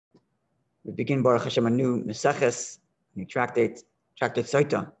We begin Baruch Hashem a new Mesechet, new tractate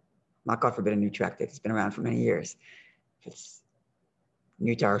Sotah. Not God forbid a new tractate. It's been around for many years. It's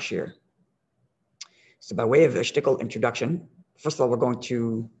new to our shir. So by way of a shtickle introduction, first of all, we're going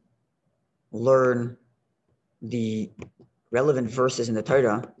to learn the relevant verses in the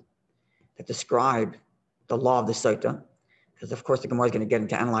Torah that describe the law of the Sotah. Because of course the Gemara is going to get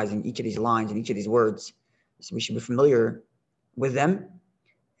into analyzing each of these lines and each of these words. So we should be familiar with them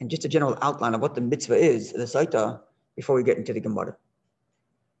and just a general outline of what the mitzvah is, the Sotah, before we get into the Gemara.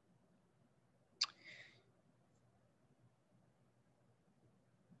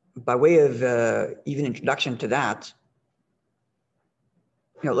 By way of even introduction to that,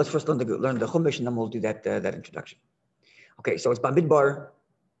 let's first learn the Chumash and then we'll do that introduction. Okay, so it's Bamidbar,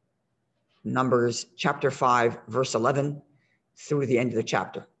 Numbers chapter 5, verse 11 through the end of the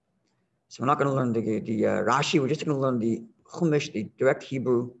chapter. So we're not going to learn the Rashi, we're just going to learn the Chumash, the direct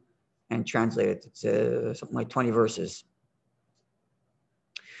Hebrew, and translate it. It's something like 20 verses.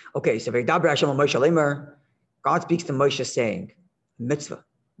 Okay, so God speaks to Moshe saying, mitzvah,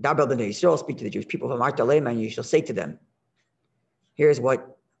 Dabra b'nei Yisrael, speak to the Jewish people, and you shall say to them, here's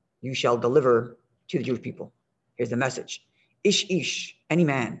what you shall deliver to the Jewish people. Here's the message. Ish, any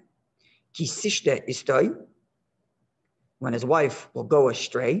man, ki sishte istoi, when his wife will go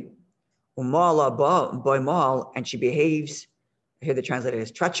astray, umala ba'mal, and she behaves, here the translated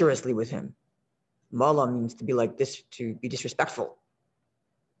is treacherously with him. Mala means to be like this, to be disrespectful.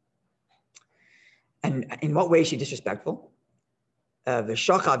 And in what way is she disrespectful?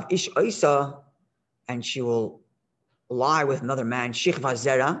 V'shachav ish oisa, and she will lie with another man, shichva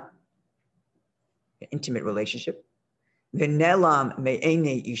zera, an intimate relationship. V'nelam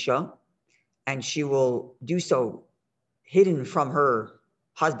me'ene isha, and she will do so hidden from her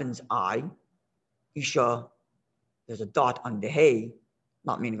husband's eye. Isha, there's a dot on the hay,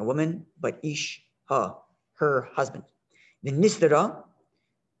 not meaning a woman, but ish, her husband. V'nisdara,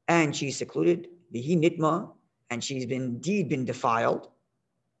 and she's secluded. V'hi nitma, and she's indeed been defiled.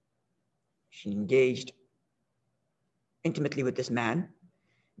 She engaged intimately with this man.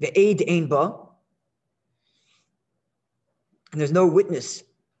 V'eid ein ba, and there's no witness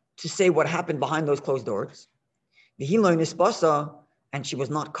to say what happened behind those closed doors. V'hi lo nisbasa, and she was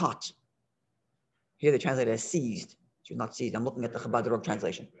not caught. Here they translate it as seized. She was not seized. I'm looking at the Chabad Rov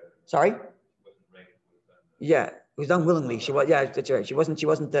translation. Sorry? Yeah, it was done willingly. She was. Yeah, that's right. She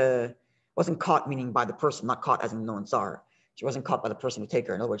wasn't caught, meaning by the person, not caught as in no one saw her. She wasn't caught by the person to take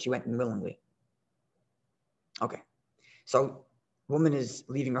her. In other words, she went in willingly. Okay, so woman is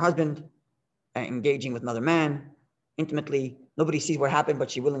leaving her husband and engaging with another man intimately. Nobody sees what happened, but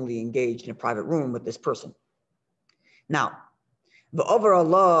she willingly engaged in a private room with this person. Now, the overall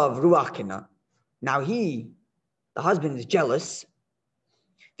law of ruach kina. Now the husband is jealous.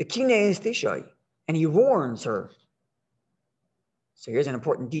 The kine is tishay, and he warns her. So here's an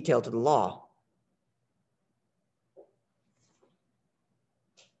important detail to the law.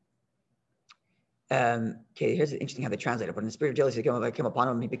 Okay, here's interesting how they translate it. But in the spirit of jealousy came upon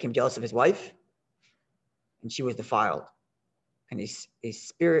him, he became jealous of his wife, and she was defiled. And his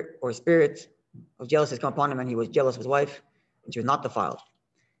spirit of jealousy has come upon him, and he was jealous of his wife, and she was not defiled.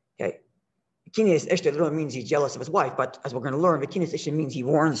 Okay. Vikinis Ishta literally means he's jealous of his wife, but as we're going to learn, Vikinis Ishta means he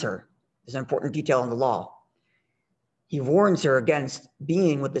warns her. There's an important detail in the law. He warns her against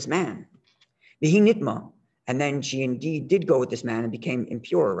being with this man. Vihi nitma, and then she indeed did go with this man and became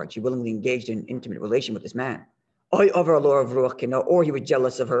impure, right? She willingly engaged in intimate relation with this man. Or he was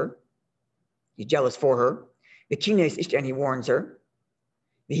jealous of her. He's jealous for her. Vikinis Ishta, and he warns her.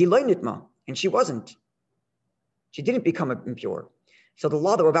 Vihi lo nitma, and she wasn't. She didn't become impure. So the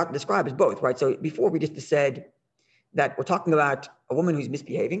law that we're about to describe is both, right? So before we just said that we're talking about a woman who's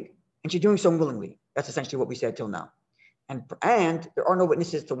misbehaving and she's doing so willingly. That's essentially what we said till now. And there are no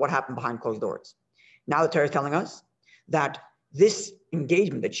witnesses to what happened behind closed doors. Now the Torah is telling us that this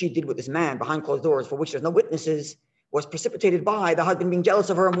engagement that she did with this man behind closed doors, for which there's no witnesses, was precipitated by the husband being jealous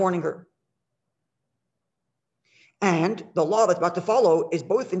of her and warning her. And the law that's about to follow is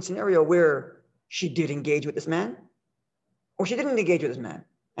both in scenario where she did engage with this man, or she didn't engage with this man.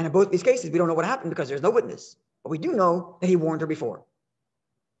 And in both these cases, we don't know what happened because there's no witness. But we do know that he warned her before.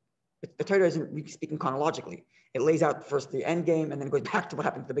 The Torah isn't speaking chronologically. It lays out first the end game and then it goes back to what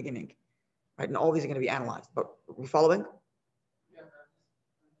happened at the beginning. Right? And all these are going to be analyzed. But are we following? Yeah,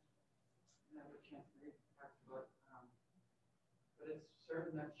 but it's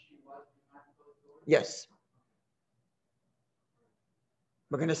certain that she was behind closed doors? Yes.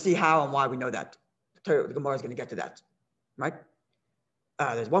 We're going to see how and why we know that. The Gemara is going to get to that. Right?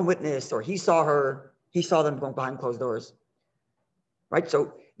 There's one witness, or he saw them going behind closed doors. Right?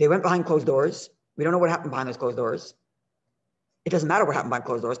 So They went behind closed doors. We don't know what happened behind those closed doors. It doesn't matter what happened behind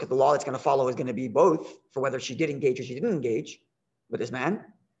closed doors because the law that's going to follow is going to be both for whether she did engage or she didn't engage with this man.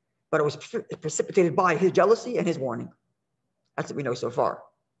 But it was precipitated by his jealousy and his warning. That's what we know so far.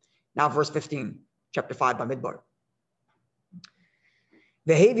 Now, verse 15, chapter 5 by Midbar.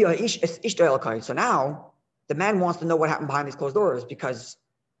 So now the man wants to know what happened behind these closed doors because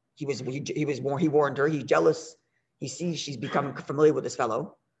he warned her. He's jealous. He sees she's become familiar with this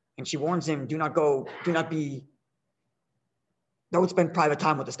fellow, and she warns him: don't spend private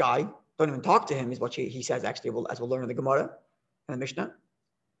time with this guy. Don't even talk to him, is what he says, actually, as we'll learn in the Gemara and the Mishnah.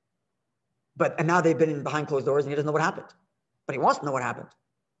 And now they've been behind closed doors, and he doesn't know what happened. But he wants to know what happened.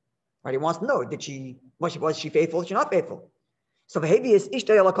 Right? He wants to know, was she faithful? Was she not faithful? So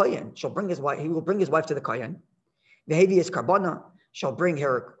she'll bring his wife. He will bring his wife to the kohen. Is karbana. She'll bring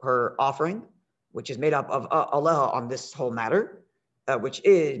her offering, which is made up of aleha on this whole matter, which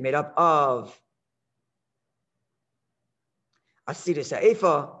is made up of a sidus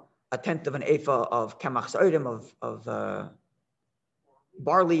ephah, a tenth of an ephah of kemach sa'odim, of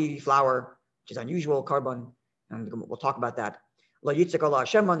barley flour, which is unusual, carbon, and we'll talk about that. There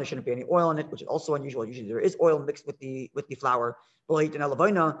shouldn't be any oil in it, which is also unusual. Usually there is oil mixed with the flour.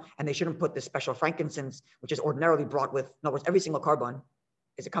 And they shouldn't put this special frankincense, which is ordinarily brought with. In other words, every single carbon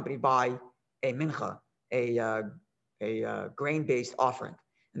is accompanied by a mincha, a grain-based offering.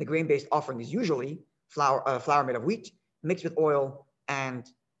 And the grain-based offering is usually flour made of wheat mixed with oil and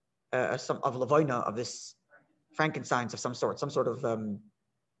some of levina, of this frankincense of some sort of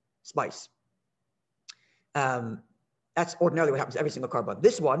spice. That's ordinarily what happens to every single carbon.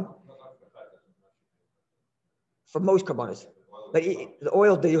 This one, for most carbonas, but the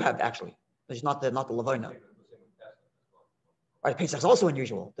oil they do have actually. It's not the levina. Right, Pesach is also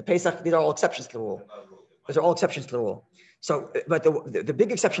unusual. The Pesach, these are all exceptions to the rule. Those are all exceptions to the rule. So, but the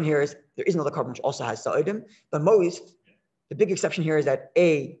big exception here is there is another carbon which also has sa'idim. But the big exception here is that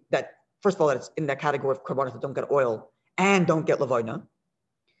first of all, that it's in that category of carbonas that don't get oil and don't get levina,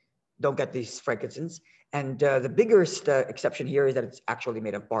 don't get these frankincense. And the biggest exception here is that it's actually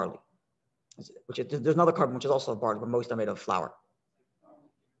made of barley. There's another carbon which is also barley, but most are made of flour.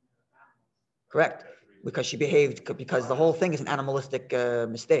 Correct. Because the whole thing is an animalistic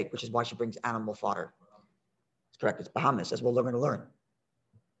mistake, which is why she brings animal fodder. It's correct. It's Bahamas, as we're going to learn.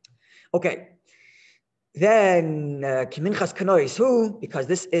 Okay. Then kiminchas kanois who, because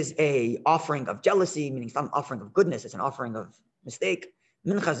this is a offering of jealousy, meaning some offering of goodness, it's an offering of mistake.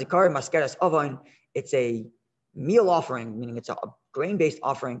 Minchas zikar maskeras avon. It's a meal offering, meaning it's a grain-based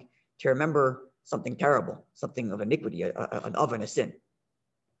offering to remember something terrible, something of iniquity, an oven, a sin.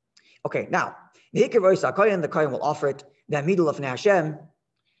 Okay, now, the kohen will offer it, the middle of Hashem,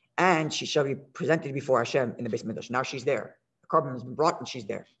 and she shall be presented before Hashem in the Beis Mikdash. Now she's there. The carbon has been brought and she's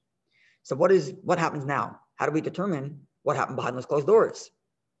there. So what happens now? How do we determine what happened behind those closed doors?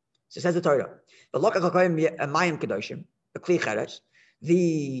 So it says the Torah, the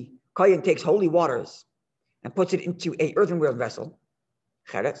kohen takes holy waters and puts it into a earthenware vessel.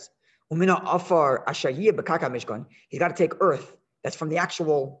 He's got to take earth that's from the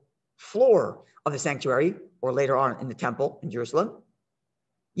actual floor of the sanctuary, or later on in the temple in Jerusalem.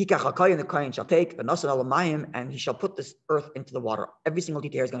 The kohen shall take and he shall put this earth into the water. Every single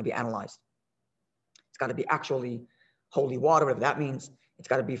detail is going to be analyzed. It's got to be actually holy water, whatever that means. It's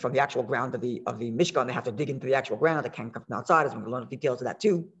got to be from the actual ground of the Mishkan. They have to dig into the actual ground. They can't come from outside, as we're going to learn the details of that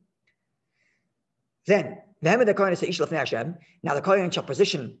too. Then, now the kohen shall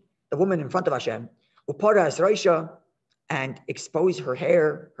position the woman in front of Hashem, and expose her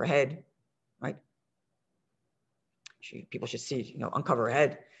hair, her head, right? People should see, uncover her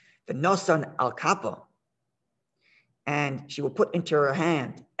head. The nosan al kappa, and she will put into her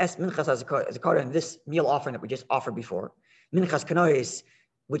hand es minchas azakara, this meal offering that we just offered before, minchas kanois,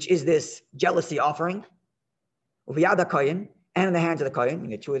 which is this jealousy offering, uviyada kohen, and in the hands of the kohen,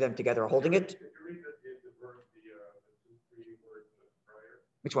 the two of them together are holding it.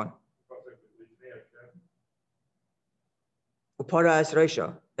 Which one? Upara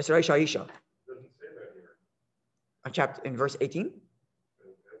Esreisha Isha. Chapter in verse 18.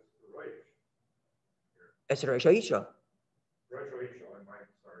 Esreisha Isha.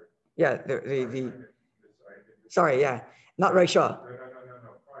 Yeah, sorry, yeah, not Reisha.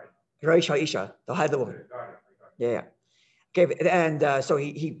 Reisha Isha, the head of the woman. Yeah. Okay, and so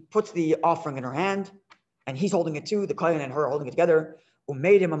he puts the offering in her hand, and he's holding it too. The kohen and her are holding it together.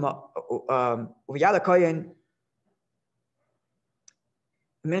 Made him kohen.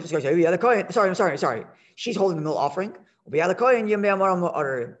 Sorry. She's holding the meal offering. And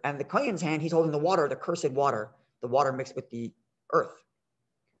the kohen's hand, he's holding the water, the cursed water, the water mixed with the earth.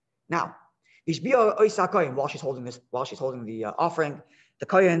 Now, while she's holding the offering, the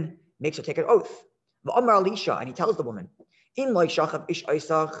kohen makes her take an oath. And he tells the woman,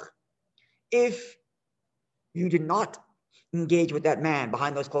 if you did not engage with that man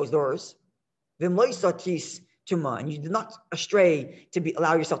behind those closed doors, and you did not astray to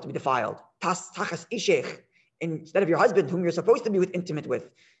allow yourself to be defiled, instead of your husband, whom you're supposed to be intimate with,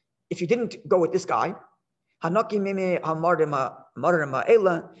 if you didn't go with this guy,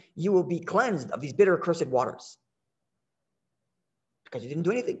 you will be cleansed of these bitter, cursed waters. Because you didn't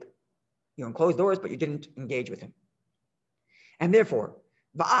do anything. You enclosed doors, but you didn't engage with him. And therefore,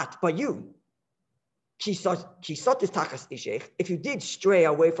 but you, if you did stray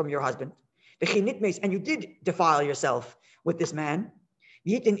away from your husband, and you did defile yourself with this man,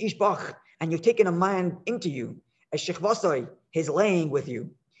 and you've taken a man into you, his laying with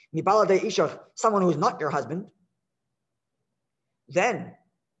you, someone who is not your husband, then,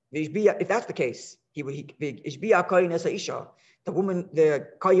 if that's the case, the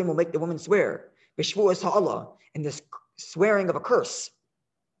kohen will make the woman swear, in this swearing of a curse.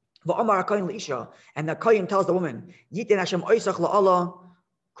 And the kohen tells the woman,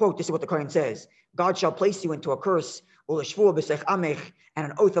 quote, this is what the kohen says, God shall place you into a curse, and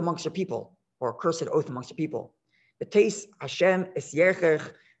an oath amongst your people, or a cursed oath amongst your people. The taste Hashem is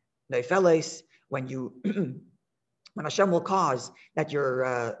when you when Hashem will cause that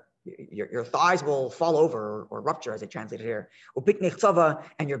your thighs will fall over or rupture, as they translate it here,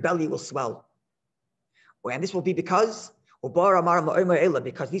 and your belly will swell. And this will be because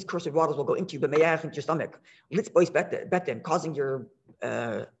these cursed waters will go into you, into your stomach, causing your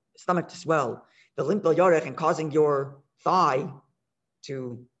stomach to swell, and causing your thigh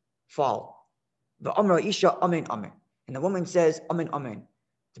to fall. The Amra Isha, Amen, Amen. And the woman says, Amen, Amen,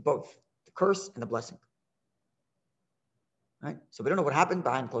 to both the curse and the blessing. Right? So we don't know what happened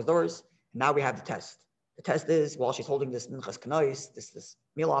behind closed doors. And now we have the test. The test is, while she's holding this minchas kanais, this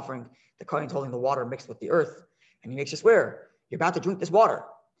meal offering, the kohen's holding the water mixed with the earth, and he makes you swear, you're about to drink this water.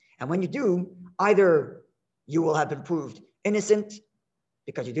 And when you do, either you will have been proved innocent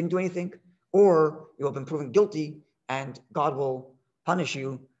because you didn't do anything, or you will have been proven guilty and God will punish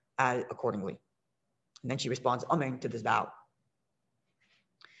you accordingly. And then she responds, Amen, to this vow.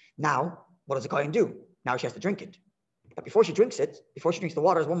 Now, what does the kohen do? Now she has to drink it. But before she drinks the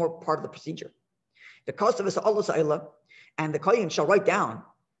water, there's one more part of the procedure. The cost of Allah, and the kohen shall write down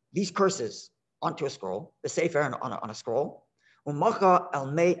these curses onto a scroll, the sefer on a scroll, umacha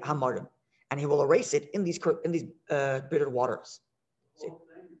el mei hamarim, and he will erase it in these bitter waters. So,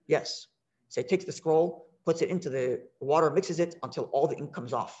 yes. So he takes the scroll, puts it into the water, mixes it until all the ink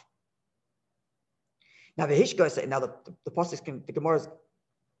comes off. Now the Gemara is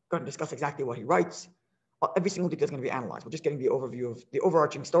going to discuss exactly what he writes. Every single detail is going to be analyzed. We're just getting the overview of the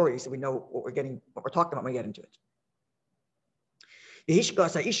overarching story, so we know what we're talking about when we get into it.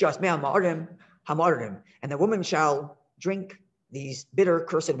 And the woman shall drink these bitter,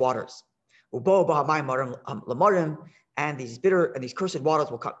 cursed waters. And these cursed waters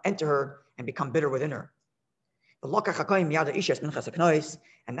will enter her and become bitter within her. And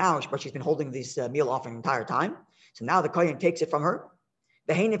now, but she's been holding this meal offering the entire time. So now the kohen takes it from her.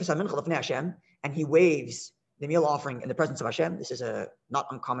 And he waves the meal offering in the presence of Hashem. This is a not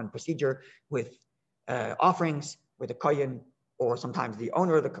uncommon procedure with offerings, where the kohen or sometimes the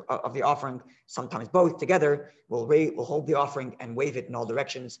owner of the offering, sometimes both together, will hold the offering and wave it in all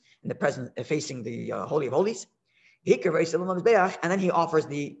directions in the presence, facing the Holy of Holies. And then he offers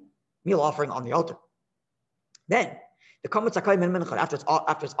the meal offering on the altar. Then the kamatz hakayim and mincha, after it's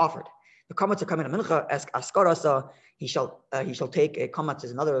offered, the kamatz hakayim and mincha as askarasa, he shall take a kamatz, is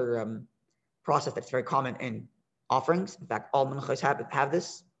another process that's very common in offerings. In fact, all minchas have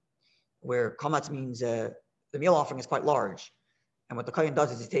this, where kamatz means the meal offering is quite large, and what the kohen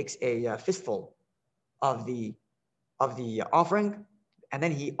does is he takes a fistful of the offering, and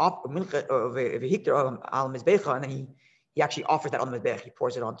then he actually offers that on the mizbech. He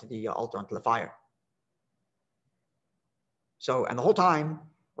pours it onto the altar, onto the fire. So, and the whole time,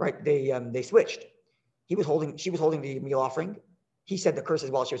 right? They switched. She was holding the meal offering. He said the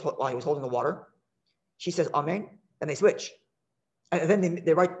curses while he was holding the water. She says Amen. Then they switch, and then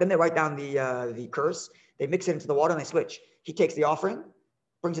they write down the curse. They mix it into the water and they switch. He takes the offering,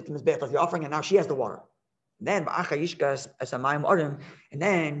 brings it to Mizbech as the offering, and now she has the water. And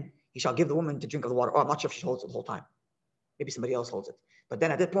then he shall give the woman to drink of the water. Oh, I'm not sure if she holds it the whole time. Maybe somebody else holds it. But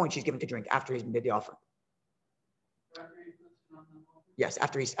then at that point, she's given to drink after he's made the offering. Yes,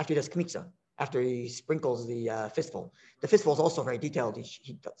 after he does kmitza, after he sprinkles the fistful. The fistful is also very detailed.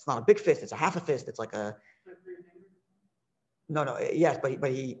 It's not a big fist; it's a half a fist. It's like a no. Yes, but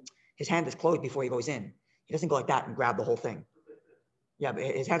his hand is closed before he goes in. He doesn't go like that and grab the whole thing. Yeah, but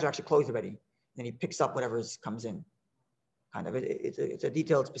his hands are actually closed already. Then he picks up whatever comes in. Kind of. It's a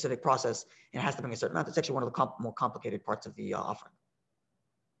detailed, specific process, and it has to bring a certain amount. It's actually one of the more complicated parts of the offering.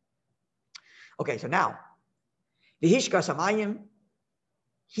 Okay, so now, Vihishka Samayim,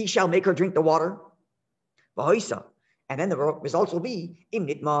 he shall make her drink the water. Vahoisa. And then the results will be, Im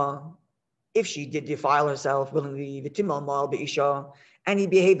Nitma, if she did defile herself willingly, Vitimal Mal Be'isha, and he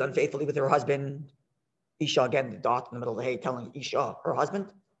behaved unfaithfully with her husband. Isha, again, the dot in the middle of the hay, telling Isha, her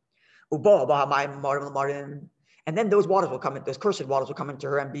husband. And then those waters will come in, those cursed waters will come into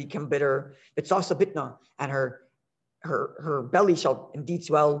her and become bitter. And her belly shall indeed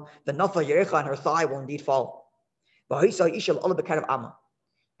swell. The nafa yerecha, and her thigh will indeed fall.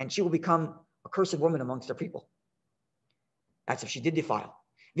 And she will become a cursed woman amongst her people. That's if she did defile.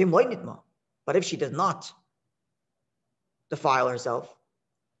 But if she does not defile herself,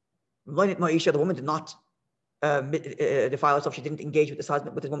 the woman did not defile herself, she didn't engage with this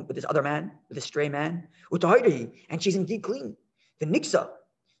husband, with this other man, with this stray man, and she's indeed clean. The niksa,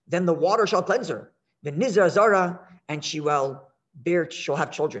 then the water shall cleanse her. The nizra zara, and she'll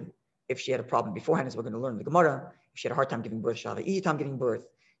have children. If she had a problem beforehand, as we're going to learn in the Gemara, if she had a hard time giving birth, she'll have an easy time giving birth.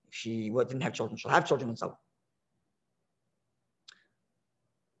 If she didn't have children, she'll have children, and so on.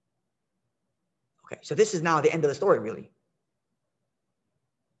 Okay, so this is now the end of the story, really.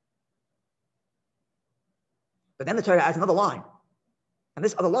 But then the Torah adds another line. And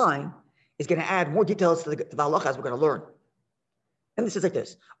this other line is going to add more details to the halacha, as we're going to learn. And this is like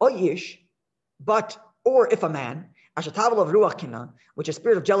this. Or if a man, of ruach kina, which a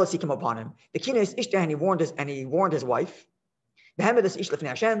spirit of jealousy came upon him, the kina is ishta, and he warned his wife,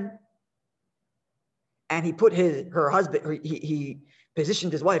 and he put her husband, he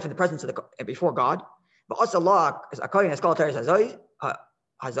positioned his wife in the presence of before God.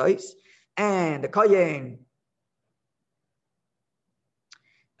 And the kohen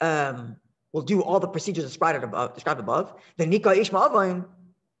will do all the procedures described above. Then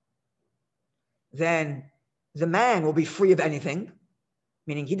the man will be free of anything,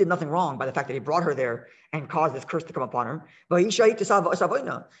 meaning he did nothing wrong by the fact that he brought her there and caused this curse to come upon her.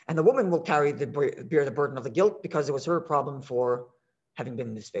 And the woman will bear the burden of the guilt because it was her problem for having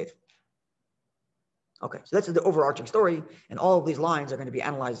been disfaithful. Okay, so that's the overarching story, and all of these lines are going to be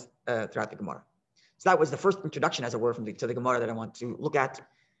analyzed throughout the Gemara. So that was the first introduction, as it were, to the Gemara that I want to look at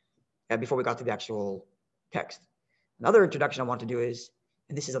before we got to the actual text. Another introduction I want to do is,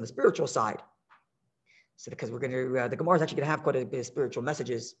 and this is on the spiritual side, so because we're going to, the Gemara is actually going to have quite a bit of spiritual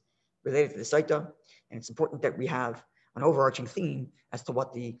messages related to the Sotah, and it's important that we have an overarching theme as to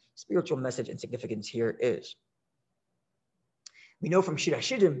what the spiritual message and significance here is. We know from Shir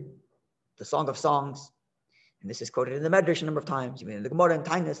HaShirim, the Song of Songs, and this is quoted in the Medrash a number of times, even in the Gemara in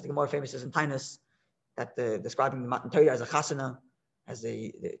Tainus, the Gemara famous is in Tainus, that describing the Matan Torah as a chasana,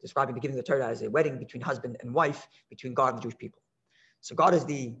 describing the giving of the Torah as a wedding between husband and wife, between God and the Jewish people. So God is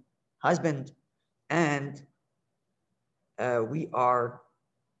the husband, and we are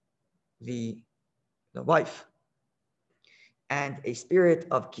the wife. And a spirit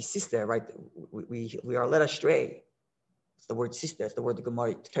of kisista, right? We are led astray. It's the word sister. It's the word the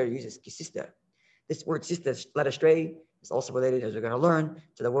Gemara Torah uses, kisista. This word sister, led astray, is also related, as we're going to learn,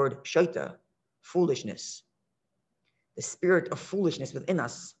 to the word shaita, foolishness. The spirit of foolishness within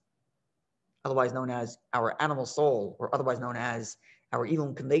us, otherwise known as our animal soul, or otherwise known as our evil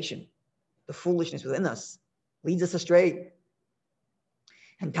inclination, the foolishness within us leads us astray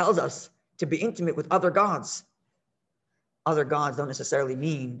and tells us to be intimate with other gods. Other gods don't necessarily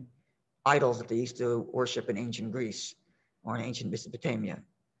mean idols that they used to worship in ancient Greece or in ancient Mesopotamia.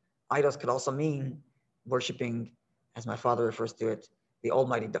 Idols could also mean worshiping, as my father refers to it, the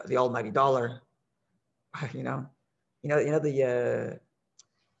almighty dollar. The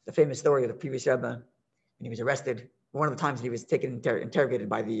famous story of the previous Rebbe when he was arrested. One of the times he was interrogated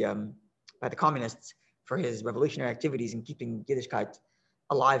by the communists for his revolutionary activities in keeping Yiddishkeit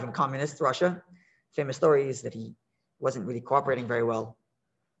alive in communist Russia. Famous story is that he wasn't really cooperating very well,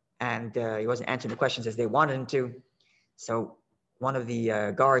 and he wasn't answering the questions as they wanted him to. So one of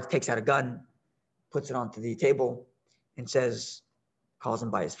the guards takes out a gun, puts it onto the table, and calls him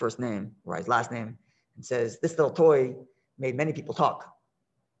by his first name or his last name, and says, "This little toy made many people talk,"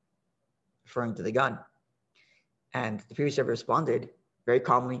 referring to the gun. And the previous Rebbe responded very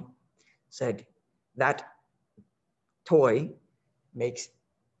calmly, said, "That toy makes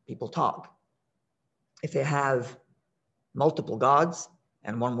people talk if they have multiple gods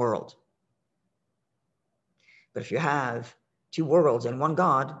and one world. But if you have two worlds and one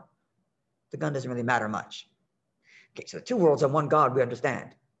God, the gun doesn't really matter much." Okay, so the two worlds and one God, we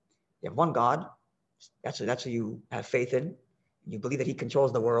understand. You have one God. That's who you have faith in. You believe that he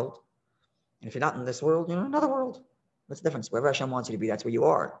controls the world. And if you're not in this world, you're in another world. What's the difference? Wherever Hashem wants you to be, that's where you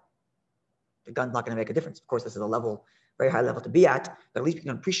are. The gun's not going to make a difference. Of course, this is a level, very high level to be at, but at least we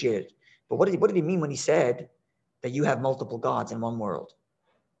can appreciate it. But what did he mean when he said that you have multiple gods in one world?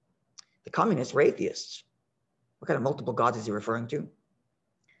 The communists were atheists. What kind of multiple gods is he referring to?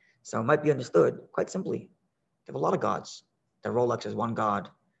 So it might be understood quite simply. They have a lot of gods. Their Rolex is one god.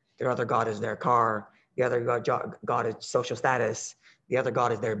 Their other god is their car. The other god is social status. The other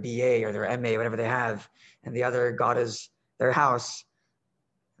god is their BA or their MA, whatever they have. And the other god is their house.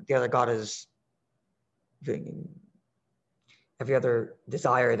 The other god is every other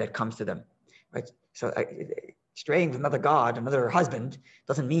desire that comes to them, right? So straying with another god, another husband,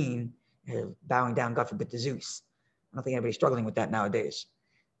 doesn't mean bowing down, God forbid, to Zeus. I don't think anybody's struggling with that nowadays.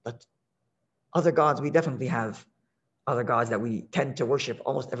 But other gods, we definitely have other gods that we tend to worship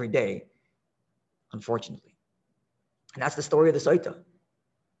almost every day, unfortunately. And that's the story of the Sotah.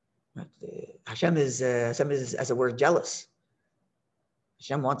 Right? Hashem is, as it were, jealous.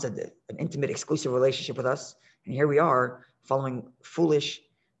 Hashem wants an intimate, exclusive relationship with us. And here we are following foolish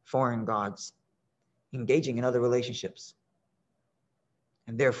foreign gods, engaging in other relationships.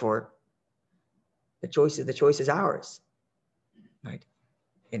 And therefore, the choice is ours. Right?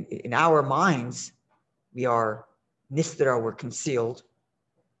 In our minds, we are nistera, we're concealed.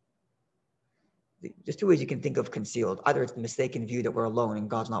 There's two ways you can think of concealed. Either it's the mistaken view that we're alone and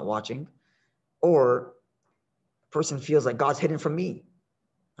God's not watching, or a person feels like God's hidden from me.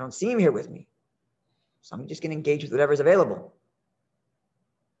 I don't see him here with me. So I'm just going to engage with whatever's available.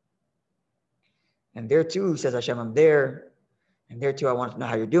 And there too, says Hashem, I'm there. And there too, I want to know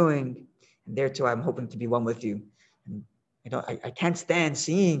how you're doing. And there too, I'm hoping to be one with you. And I can't stand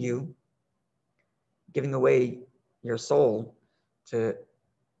seeing you giving away your soul to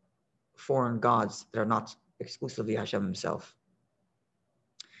foreign gods that are not exclusively Hashem himself.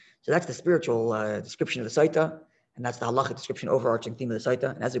 So that's the spiritual description of the Sotah, and that's the halachic description, overarching theme of the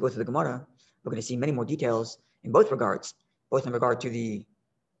Sotah. And as we go through the Gemara, we're going to see many more details in both regards, both in regard to the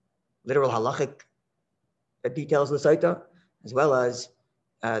literal halachic details of the Sotah, as well as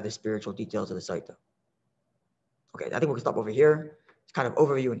the spiritual details of the Sotah. Okay, I think we're going to stop over here. It's kind of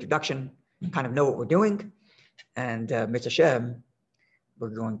overview, introduction, kind of know what we're doing. And Mesechet, we're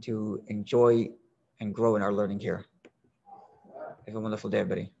going to enjoy and grow in our learning here. Have a wonderful day,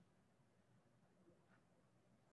 everybody.